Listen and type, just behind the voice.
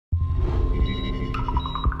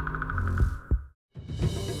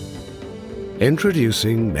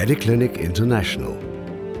Introducing Mediclinic International,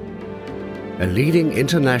 a leading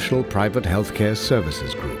international private healthcare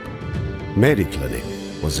services group.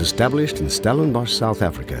 Mediclinic was established in Stellenbosch, South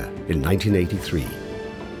Africa in 1983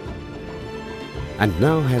 and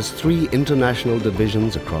now has 3 international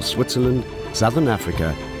divisions across Switzerland, Southern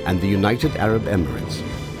Africa and the United Arab Emirates.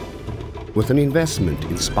 With an investment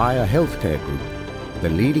in Spire Healthcare Group, the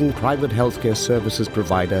leading private healthcare services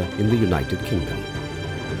provider in the United Kingdom.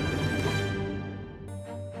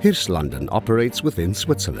 Hirslanden operates within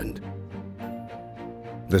Switzerland.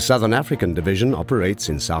 The Southern African division operates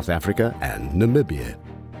in South Africa and Namibia.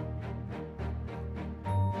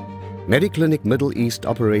 Mediclinic Middle East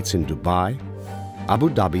operates in Dubai, Abu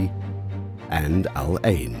Dhabi and Al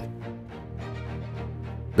Ain.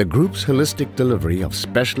 The group's holistic delivery of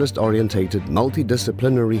specialist-orientated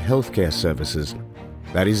multidisciplinary healthcare services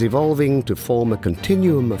that is evolving to form a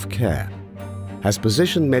continuum of care has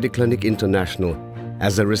positioned Mediclinic International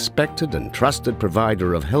as a respected and trusted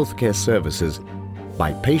provider of healthcare services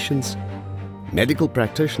by patients, medical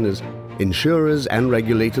practitioners, insurers and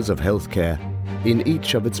regulators of healthcare in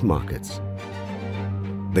each of its markets.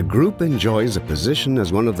 The group enjoys a position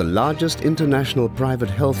as one of the largest international private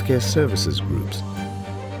healthcare services groups,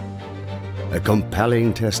 a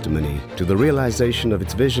compelling testimony to the realization of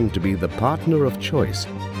its vision to be the partner of choice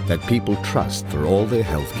that people trust for all their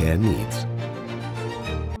healthcare needs.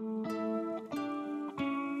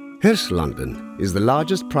 Hirslanden is the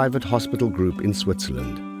largest private hospital group in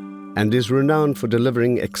Switzerland and is renowned for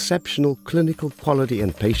delivering exceptional clinical quality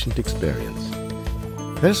and patient experience.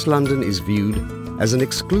 Hirslanden is viewed as an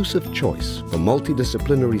exclusive choice for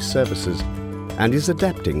multidisciplinary services and is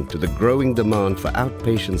adapting to the growing demand for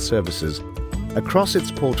outpatient services across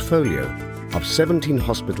its portfolio of 17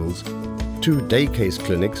 hospitals, 2 day case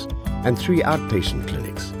clinics and 3 outpatient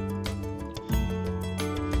clinics.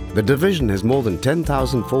 The division has more than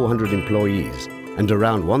 10,400 employees and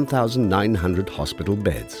around 1,900 hospital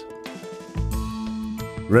beds.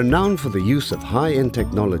 Renowned for the use of high-end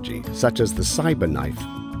technology such as the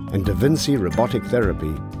CyberKnife and Da Vinci robotic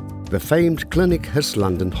therapy, the famed Clinic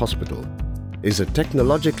Hirslanden Hospital is a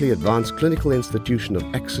technologically advanced clinical institution of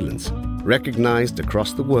excellence recognized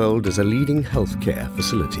across the world as a leading healthcare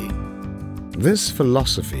facility. This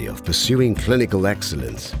philosophy of pursuing clinical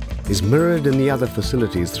excellence is mirrored in the other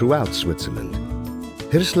facilities throughout Switzerland.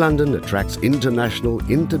 Hirslanden attracts international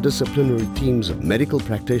interdisciplinary teams of medical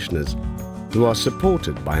practitioners who are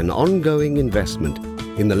supported by an ongoing investment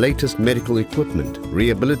in the latest medical equipment,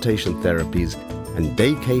 rehabilitation therapies, and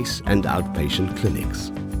day case and outpatient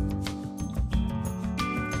clinics.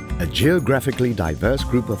 A geographically diverse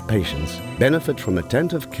group of patients benefit from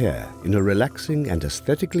attentive care in a relaxing and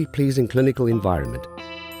aesthetically pleasing clinical environment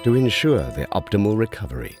to ensure their optimal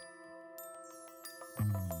recovery.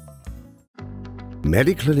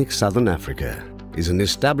 Mediclinic Southern Africa is an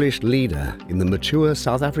established leader in the mature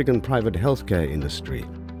South African private healthcare industry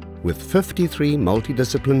with 53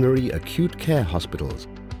 multidisciplinary acute care hospitals,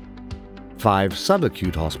 5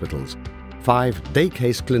 subacute hospitals, 5 day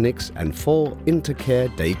case clinics and 4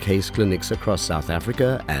 intercare day case clinics across South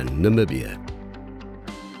Africa and Namibia.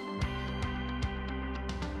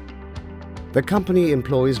 The company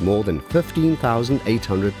employs more than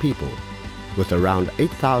 15,800 people with around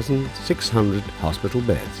 8,600 hospital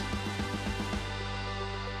beds.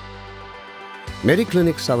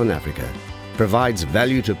 Mediclinic Southern Africa provides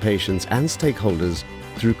value to patients and stakeholders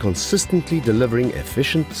through consistently delivering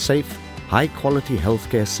efficient, safe, high-quality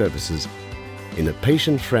healthcare services in a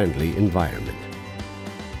patient-friendly environment.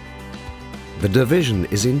 The division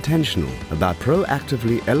is intentional about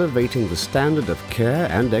proactively elevating the standard of care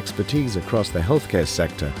and expertise across the healthcare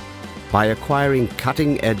sector by acquiring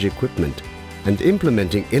cutting-edge equipment and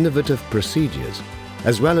implementing innovative procedures,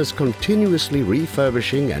 as well as continuously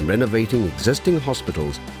refurbishing and renovating existing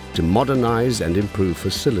hospitals to modernize and improve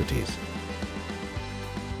facilities.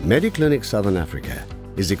 Mediclinic Southern Africa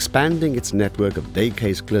is expanding its network of day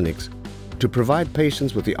case clinics to provide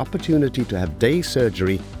patients with the opportunity to have day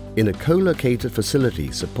surgery in a co-located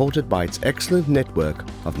facility supported by its excellent network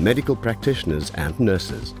of medical practitioners and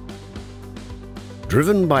nurses.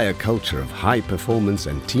 Driven by a culture of high performance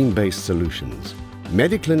and team-based solutions,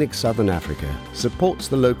 Mediclinic Southern Africa supports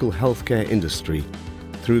the local healthcare industry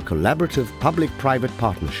through collaborative public-private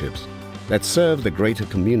partnerships that serve the greater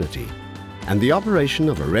community and the operation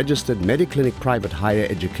of a registered Mediclinic private higher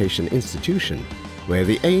education institution where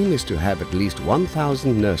the aim is to have at least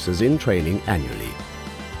 1,000 nurses in training annually.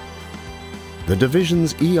 The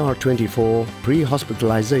division's ER24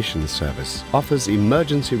 pre-hospitalization service offers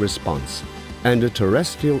emergency response and a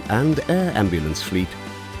terrestrial and air ambulance fleet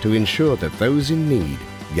to ensure that those in need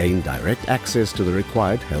gain direct access to the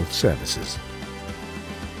required health services.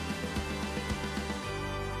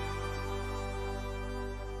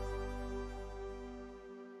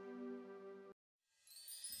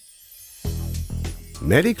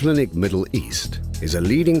 Mediclinic Middle East is a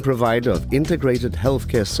leading provider of integrated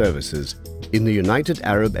healthcare services in the United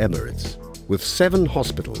Arab Emirates, with 7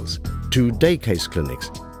 hospitals, 2 day case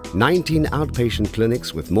clinics, 19 outpatient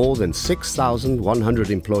clinics with more than 6,100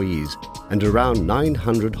 employees and around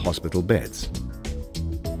 900 hospital beds.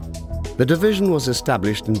 The division was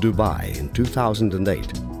established in Dubai in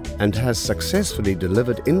 2008 and has successfully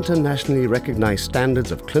delivered internationally recognized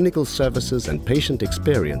standards of clinical services and patient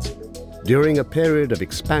experience during a period of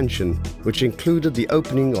expansion which included the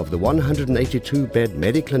opening of the 182-bed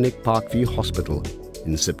Mediclinic Parkview Hospital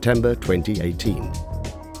in September 2018.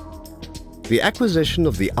 The acquisition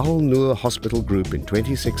of the Al Noor Hospital Group in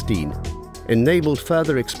 2016 enabled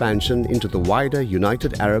further expansion into the wider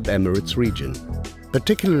United Arab Emirates region,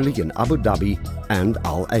 particularly in Abu Dhabi and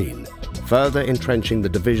Al Ain, further entrenching the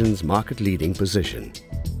division's market-leading position.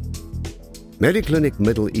 Mediclinic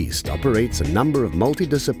Middle East operates a number of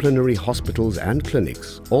multidisciplinary hospitals and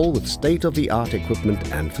clinics, all with state-of-the-art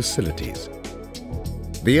equipment and facilities.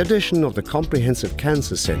 The addition of the Comprehensive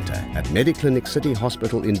Cancer Center at Mediclinic City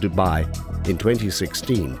Hospital in Dubai in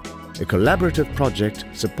 2016, a collaborative project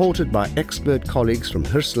supported by expert colleagues from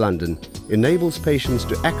Hirslanden, enables patients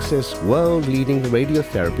to access world-leading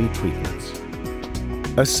radiotherapy treatments.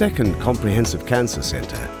 A second comprehensive cancer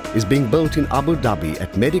center is being built in Abu Dhabi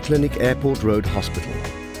at Mediclinic Airport Road Hospital,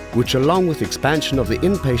 which along with expansion of the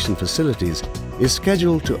inpatient facilities is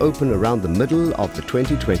scheduled to open around the middle of the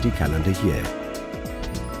 2020 calendar year.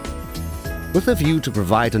 With a view to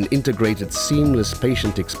provide an integrated, seamless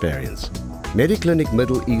patient experience, Mediclinic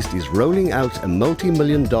Middle East is rolling out a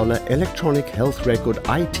multi-million-dollar electronic health record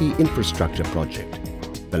IT infrastructure project,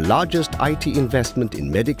 the largest IT investment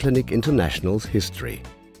in Mediclinic International's history.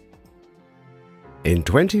 In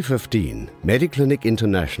 2015, Mediclinic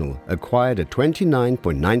International acquired a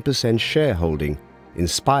 29.9% shareholding in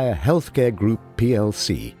Spire Healthcare Group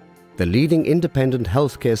plc, the leading independent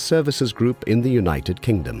healthcare services group in the United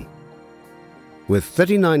Kingdom. With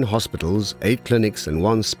 39 hospitals, 8 clinics and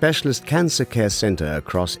 1 specialist cancer care centre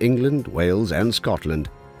across England, Wales and Scotland,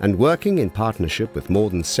 and working in partnership with more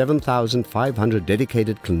than 7,500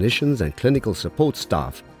 dedicated clinicians and clinical support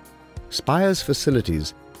staff, Spire's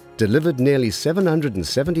facilities delivered nearly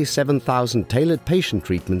 777,000 tailored patient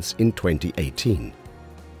treatments in 2018.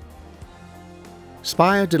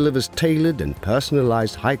 Spire delivers tailored and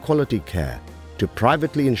personalized high-quality care to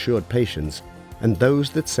privately insured patients and those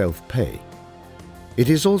that self-pay. It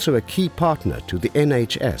is also a key partner to the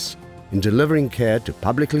NHS in delivering care to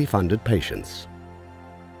publicly funded patients.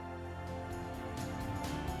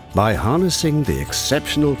 By harnessing the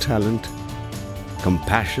exceptional talent,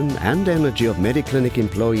 compassion and energy of Mediclinic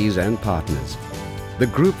employees and partners, the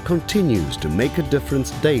group continues to make a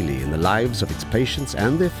difference daily in the lives of its patients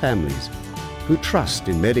and their families who trust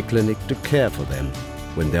in Mediclinic to care for them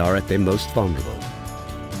when they are at their most vulnerable.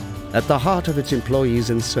 At the heart of its employees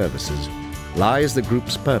and services lies the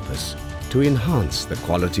group's purpose to enhance the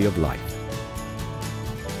quality of life.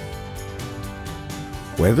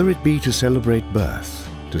 Whether it be to celebrate birth,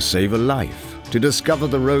 to save a life, to discover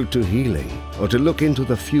the road to healing, or to look into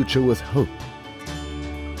the future with hope,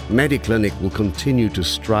 Mediclinic will continue to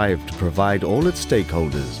strive to provide all its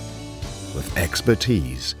stakeholders with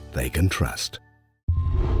expertise they can trust.